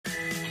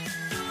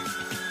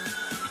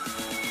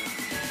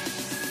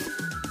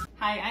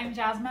Hi, I'm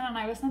Jasmine and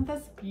I was sent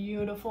this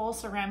beautiful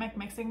ceramic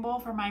mixing bowl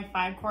for my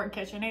 5-quart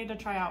KitchenAid to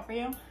try out for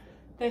you.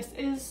 This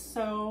is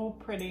so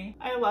pretty.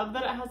 I love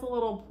that it has a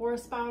little pour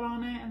spout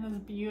on it and this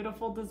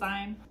beautiful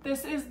design.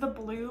 This is the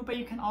blue, but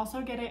you can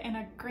also get it in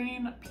a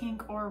green,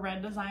 pink, or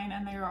red design,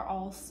 and they are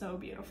all so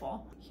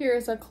beautiful.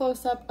 Here's a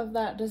close-up of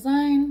that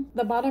design.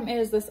 The bottom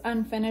is this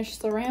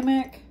unfinished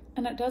ceramic,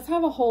 and it does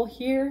have a hole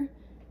here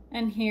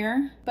and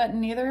here, but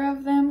neither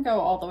of them go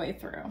all the way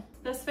through.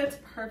 This fits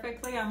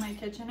perfectly on my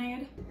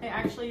KitchenAid. I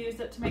actually used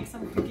it to make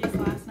some cookies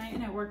last night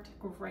and it worked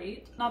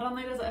great. Not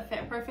only does it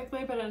fit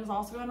perfectly, but it is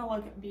also going to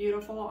look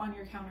beautiful on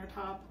your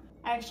countertop.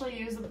 I actually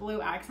use the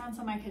blue accents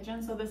in my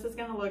kitchen, so this is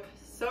going to look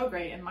so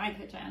great in my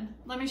kitchen.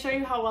 Let me show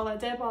you how well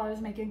it did while I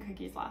was making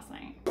cookies last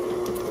night.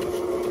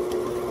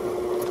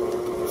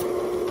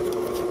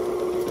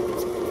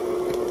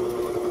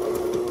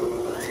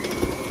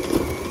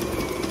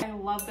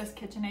 I love this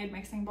KitchenAid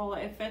mixing bowl.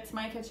 It fits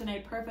my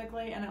KitchenAid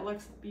perfectly and it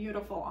looks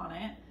beautiful on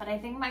it. But I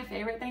think my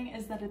favorite thing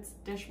is that it's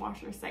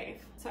dishwasher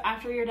safe. So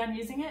after you're done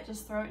using it,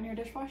 just throw it in your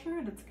dishwasher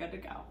and it's good to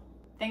go.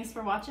 Thanks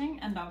for watching,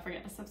 and don't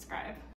forget to subscribe.